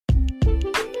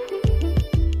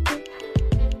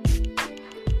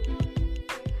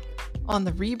On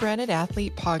the Rebranded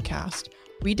Athlete podcast,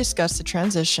 we discuss the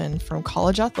transition from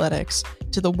college athletics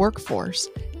to the workforce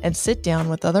and sit down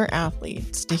with other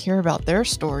athletes to hear about their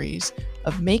stories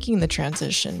of making the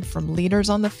transition from leaders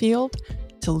on the field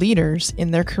to leaders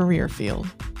in their career field.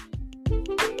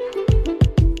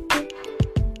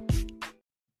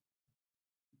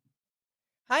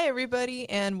 Hi, everybody,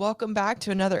 and welcome back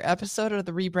to another episode of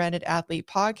the Rebranded Athlete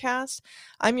podcast.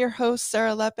 I'm your host,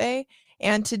 Sarah Lepe,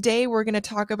 and today we're going to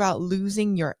talk about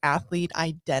losing your athlete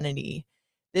identity.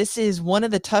 This is one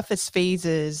of the toughest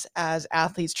phases as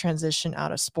athletes transition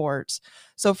out of sports.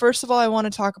 So first of all, I want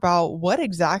to talk about what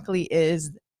exactly is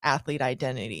athlete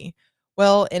identity.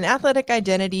 Well, an athletic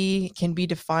identity can be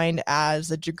defined as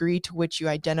the degree to which you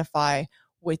identify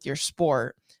with your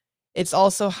sport. It's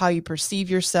also how you perceive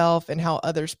yourself and how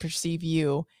others perceive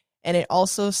you. And it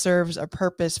also serves a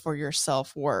purpose for your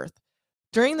self-worth.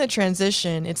 During the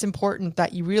transition, it's important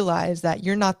that you realize that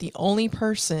you're not the only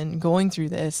person going through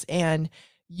this and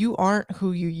you aren't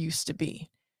who you used to be.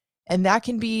 And that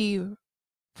can be,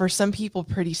 for some people,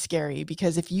 pretty scary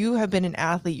because if you have been an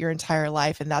athlete your entire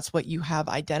life and that's what you have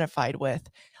identified with,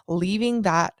 leaving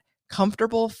that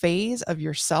comfortable phase of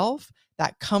yourself,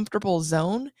 that comfortable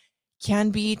zone, can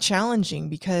be challenging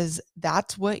because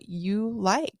that's what you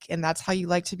like and that's how you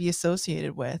like to be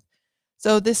associated with.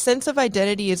 So this sense of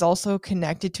identity is also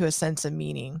connected to a sense of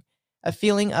meaning, a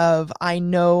feeling of, I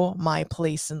know my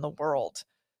place in the world.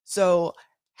 So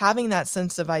having that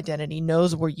sense of identity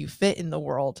knows where you fit in the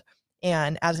world.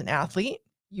 And as an athlete,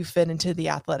 you fit into the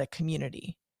athletic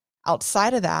community.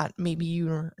 Outside of that, maybe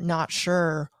you're not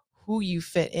sure who you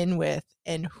fit in with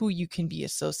and who you can be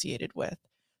associated with.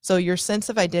 So your sense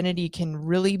of identity can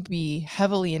really be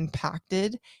heavily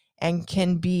impacted and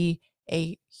can be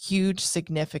a huge,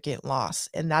 significant loss.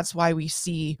 And that's why we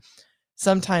see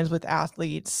sometimes with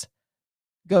athletes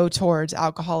go towards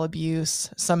alcohol abuse.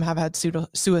 Some have had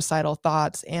suicidal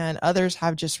thoughts, and others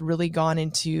have just really gone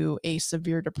into a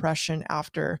severe depression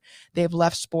after they've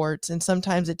left sports. And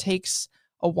sometimes it takes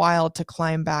a while to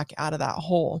climb back out of that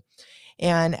hole.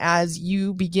 And as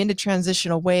you begin to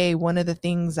transition away, one of the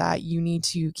things that you need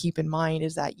to keep in mind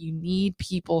is that you need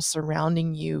people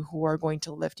surrounding you who are going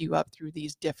to lift you up through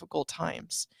these difficult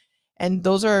times. And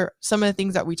those are some of the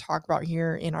things that we talk about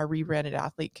here in our Rebranded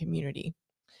Athlete community.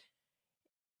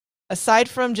 Aside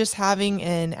from just having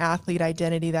an athlete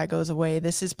identity that goes away,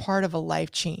 this is part of a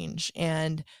life change.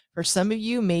 And for some of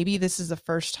you, maybe this is the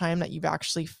first time that you've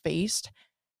actually faced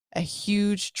a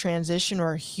huge transition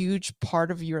or a huge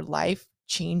part of your life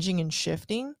changing and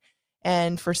shifting.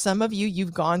 And for some of you,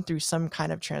 you've gone through some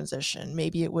kind of transition.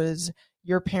 Maybe it was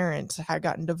your parents had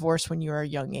gotten divorced when you were a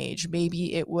young age.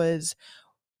 Maybe it was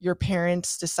your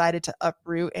parents decided to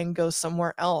uproot and go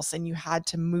somewhere else and you had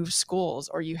to move schools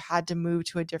or you had to move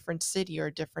to a different city or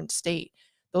a different state.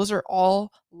 Those are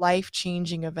all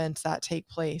life-changing events that take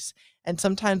place. And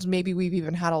sometimes maybe we've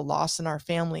even had a loss in our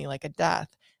family, like a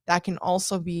death. That can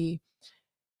also be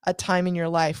a time in your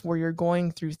life where you're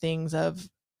going through things of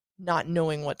not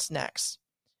knowing what's next.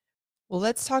 Well,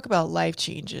 let's talk about life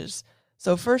changes.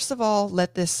 So first of all,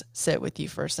 let this sit with you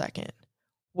for a second.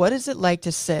 What is it like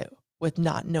to sit with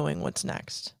not knowing what's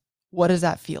next? What does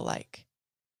that feel like?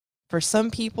 For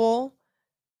some people,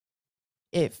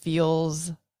 it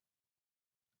feels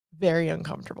very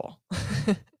uncomfortable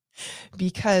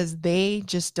because they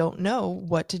just don't know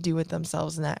what to do with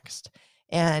themselves next.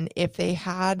 And if they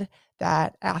had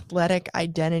that athletic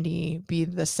identity be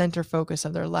the center focus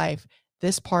of their life,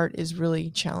 this part is really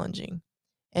challenging.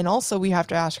 And also we have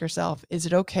to ask ourselves, is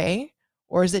it okay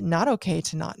or is it not okay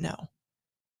to not know?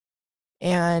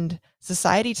 And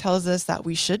society tells us that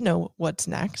we should know what's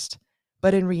next,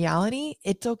 but in reality,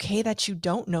 it's okay that you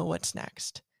don't know what's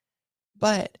next.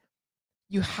 But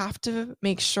you have to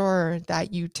make sure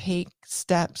that you take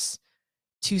steps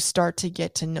to start to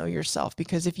get to know yourself,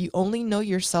 because if you only know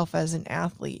yourself as an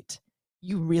athlete,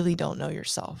 you really don't know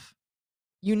yourself.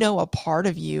 You know a part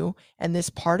of you, and this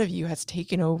part of you has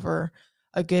taken over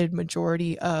a good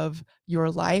majority of your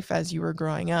life as you were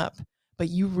growing up, but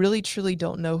you really truly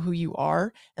don't know who you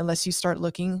are unless you start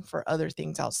looking for other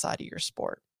things outside of your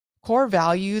sport. Core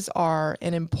values are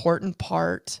an important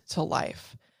part to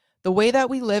life. The way that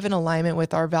we live in alignment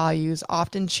with our values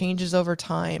often changes over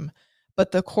time,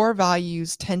 but the core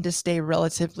values tend to stay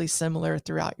relatively similar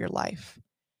throughout your life.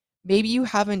 Maybe you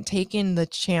haven't taken the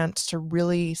chance to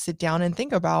really sit down and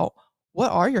think about,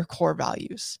 what are your core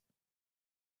values?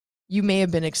 You may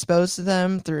have been exposed to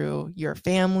them through your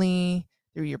family,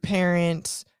 through your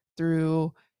parents,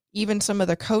 through even some of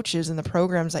the coaches and the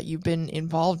programs that you've been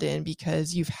involved in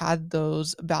because you've had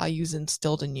those values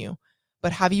instilled in you.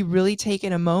 but have you really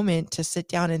taken a moment to sit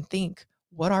down and think,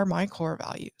 what are my core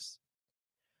values?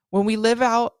 When we live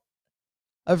out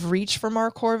of reach from our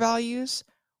core values,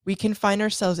 we can find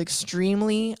ourselves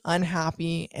extremely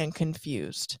unhappy and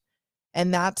confused.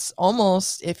 And that's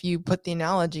almost, if you put the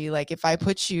analogy, like if I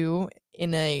put you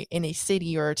in a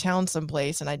city or a town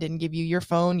someplace and I didn't give you your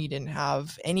phone, you didn't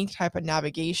have any type of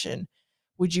navigation,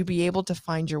 would you be able to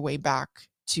find your way back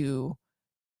to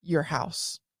your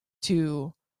house,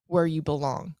 to where you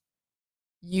belong?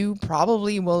 You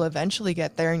probably will eventually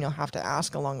get there and you'll have to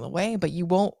ask along the way, but you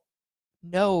won't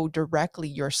know directly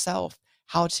yourself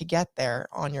how to get there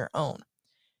on your own.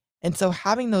 And so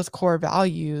having those core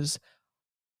values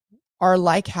are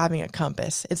like having a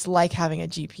compass. It's like having a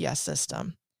GPS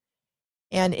system.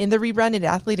 And in the Rebranded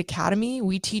Athlete Academy,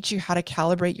 we teach you how to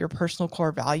calibrate your personal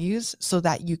core values so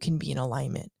that you can be in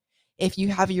alignment. If you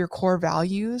have your core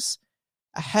values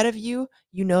ahead of you,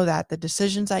 you know that the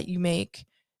decisions that you make,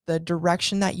 the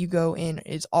direction that you go in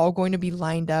is all going to be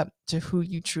lined up to who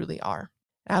you truly are.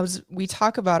 As we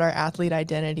talk about our athlete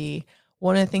identity,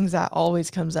 one of the things that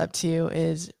always comes up too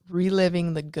is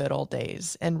reliving the good old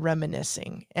days and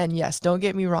reminiscing. And yes, don't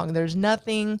get me wrong, there's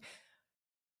nothing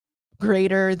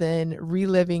greater than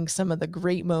reliving some of the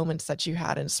great moments that you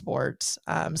had in sports.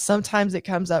 Sometimes it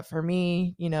comes up for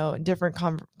me, in different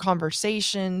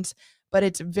conversations, but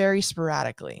it's very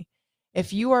sporadically.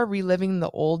 If you are reliving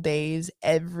the old days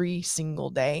every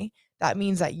single day, that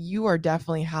means that you are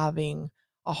definitely having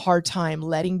a hard time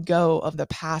letting go of the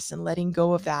past and letting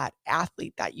go of that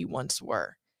athlete that you once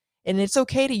were. And it's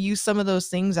okay to use some of those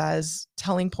things as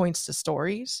telling points to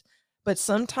stories, but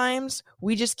sometimes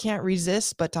we just can't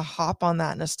resist but to hop on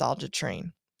that nostalgia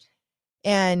train.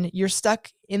 And you're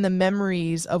stuck in the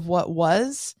memories of what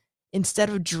was instead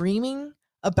of dreaming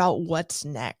about what's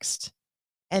next.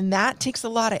 And that takes a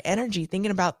lot of energy,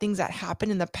 thinking about things that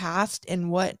happened in the past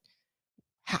and what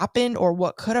happened or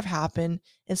what could have happened,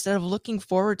 instead of looking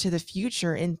forward to the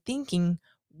future and thinking,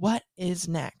 what is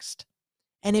next?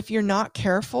 And if you're not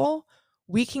careful,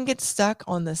 we can get stuck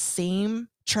on the same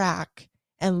track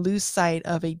and lose sight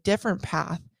of a different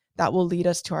path that will lead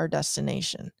us to our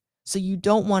destination. So you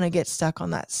don't want to get stuck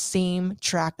on that same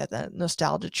track that the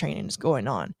nostalgia training is going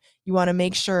on. You want to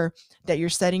make sure that you're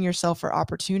setting yourself for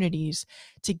opportunities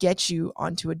to get you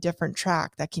onto a different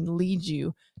track that can lead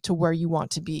you to where you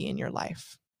want to be in your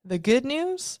life. The good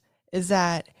news is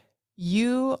that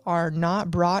you are not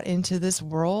brought into this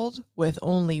world with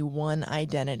only one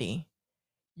identity.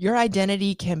 Your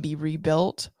identity can be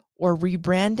rebuilt or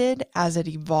rebranded as it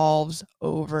evolves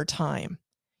over time.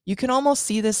 You can almost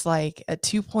see this like a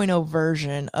 2.0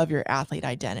 version of your athlete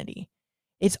identity.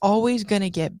 It's always going to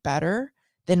get better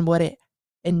than what it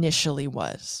initially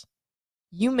was.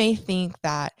 You may think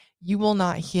that you will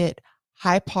not hit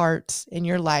high parts in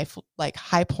your life, like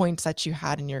high points that you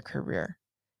had in your career.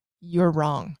 You're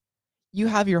wrong. You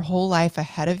have your whole life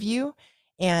ahead of you,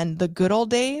 and the good old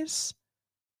days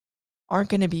aren't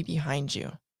going to be behind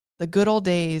you. The good old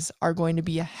days are going to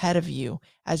be ahead of you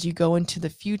as you go into the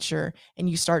future and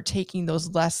you start taking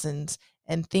those lessons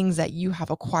and things that you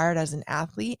have acquired as an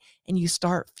athlete and you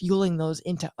start fueling those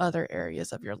into other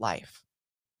areas of your life.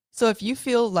 So if you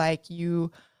feel like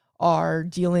you are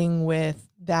dealing with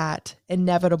that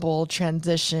inevitable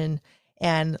transition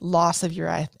and loss of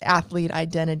your athlete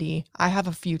identity, I have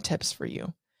a few tips for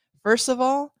you. First of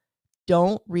all,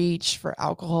 don't reach for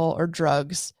alcohol or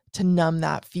drugs to numb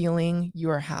that feeling you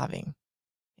are having.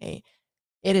 Okay?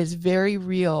 It is very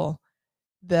real,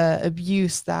 the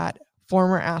abuse that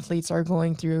former athletes are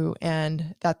going through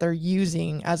and that they're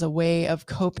using as a way of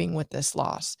coping with this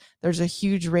loss. There's a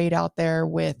huge rate out there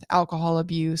with alcohol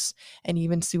abuse and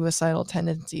even suicidal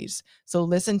tendencies. So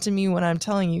listen to me when I'm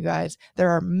telling you guys,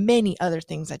 there are many other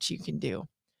things that you can do.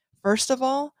 First of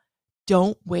all,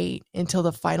 don't wait until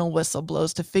the final whistle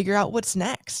blows to figure out what's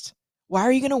next. Why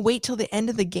are you going to wait till the end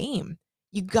of the game?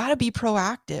 You got to be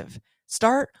proactive.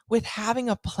 Start with having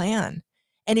a plan.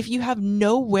 And if you have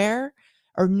nowhere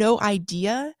or no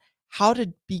idea how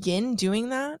to begin doing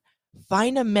that,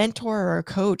 find a mentor or a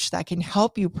coach that can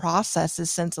help you process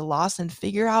this sense of loss and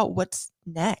figure out what's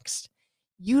next.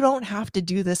 You don't have to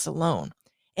do this alone.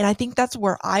 And I think that's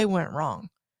where I went wrong.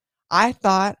 I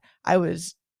thought I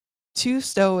was too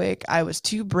stoic. I was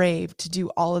too brave to do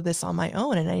all of this on my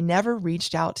own. And I never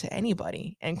reached out to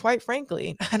anybody. And quite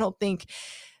frankly, I don't think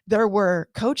there were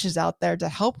coaches out there to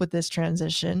help with this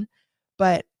transition.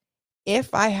 But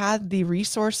if I had the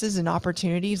resources and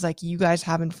opportunities like you guys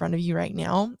have in front of you right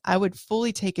now, I would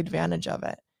fully take advantage of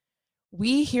it.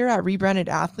 We here at Rebranded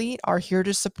Athlete are here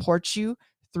to support you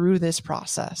through this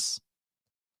process.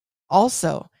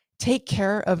 Also, take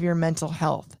care of your mental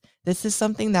health. This is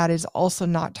something that is also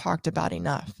not talked about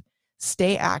enough.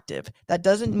 Stay active. That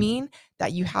doesn't mean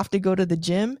that you have to go to the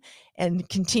gym and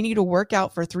continue to work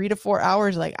out for 3 to 4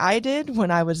 hours like I did when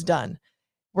I was done.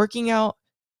 Working out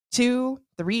 2-3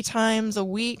 times a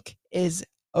week is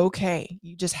okay.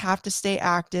 You just have to stay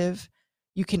active.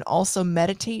 You can also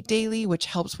meditate daily, which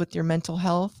helps with your mental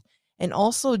health, and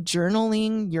also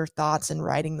journaling your thoughts and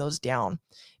writing those down,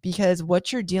 because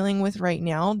what you're dealing with right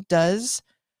now does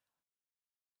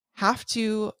have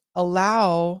to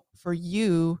allow for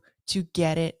you to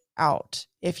get it out.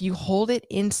 If you hold it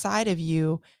inside of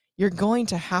you, you're going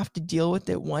to have to deal with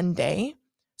it one day.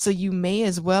 So you may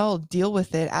as well deal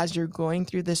with it as you're going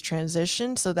through this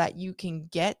transition so that you can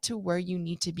get to where you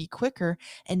need to be quicker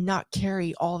and not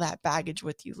carry all that baggage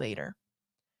with you later.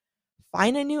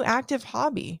 Find a new active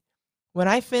hobby. When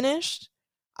I finished,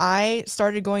 I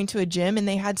started going to a gym and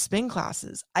they had spin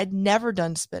classes. I'd never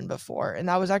done spin before. And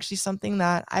that was actually something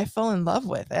that I fell in love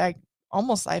with. I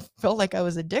felt like I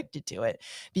was addicted to it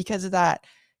because of that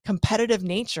competitive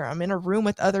nature. I'm in a room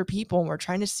with other people and we're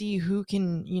trying to see who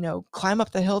can, climb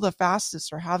up the hill the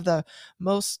fastest or have the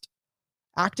most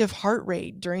active heart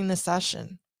rate during the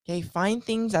session. Okay. Find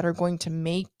things that are going to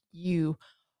make you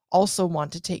also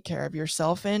want to take care of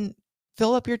yourself and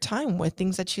fill up your time with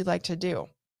things that you like to do.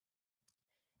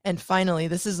 And finally,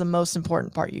 this is the most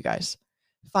important part, you guys.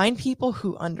 Find people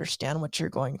who understand what you're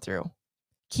going through.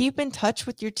 Keep in touch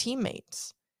with your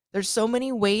teammates. There's so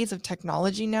many ways of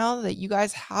technology now that you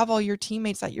guys have all your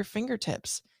teammates at your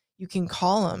fingertips. You can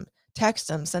call them, text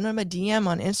them, send them a DM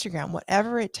on Instagram,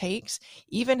 whatever it takes.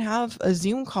 Even have a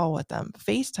Zoom call with them,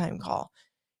 FaceTime call.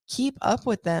 Keep up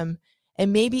with them,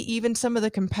 and maybe even some of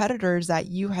the competitors that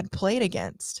you had played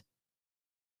against.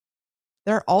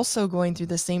 They're also going through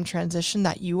the same transition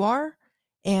that you are.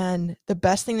 And the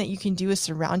best thing that you can do is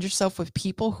surround yourself with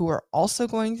people who are also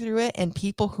going through it and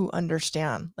people who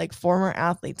understand, like former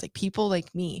athletes, like people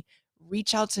like me.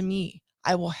 Reach out to me.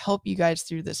 I will help you guys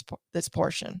through this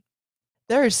portion.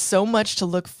 There is so much to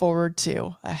look forward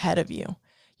to ahead of you.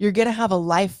 You're going to have a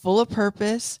life full of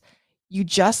purpose. You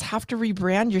just have to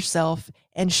rebrand yourself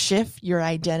and shift your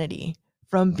identity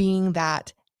from being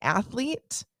that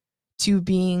athlete to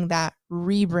being that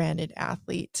rebranded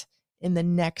athlete in the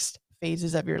next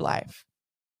phases of your life.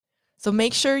 So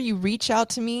make sure you reach out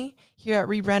to me here at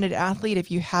Rebranded Athlete if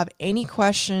you have any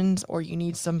questions or you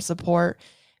need some support.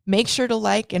 Make sure to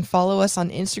like and follow us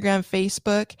on Instagram,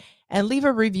 Facebook, and leave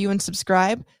a review and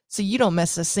subscribe so you don't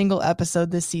miss a single episode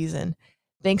this season.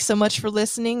 Thanks so much for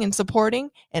listening and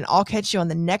supporting, and I'll catch you on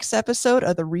the next episode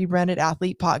of the Rebranded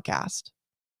Athlete podcast.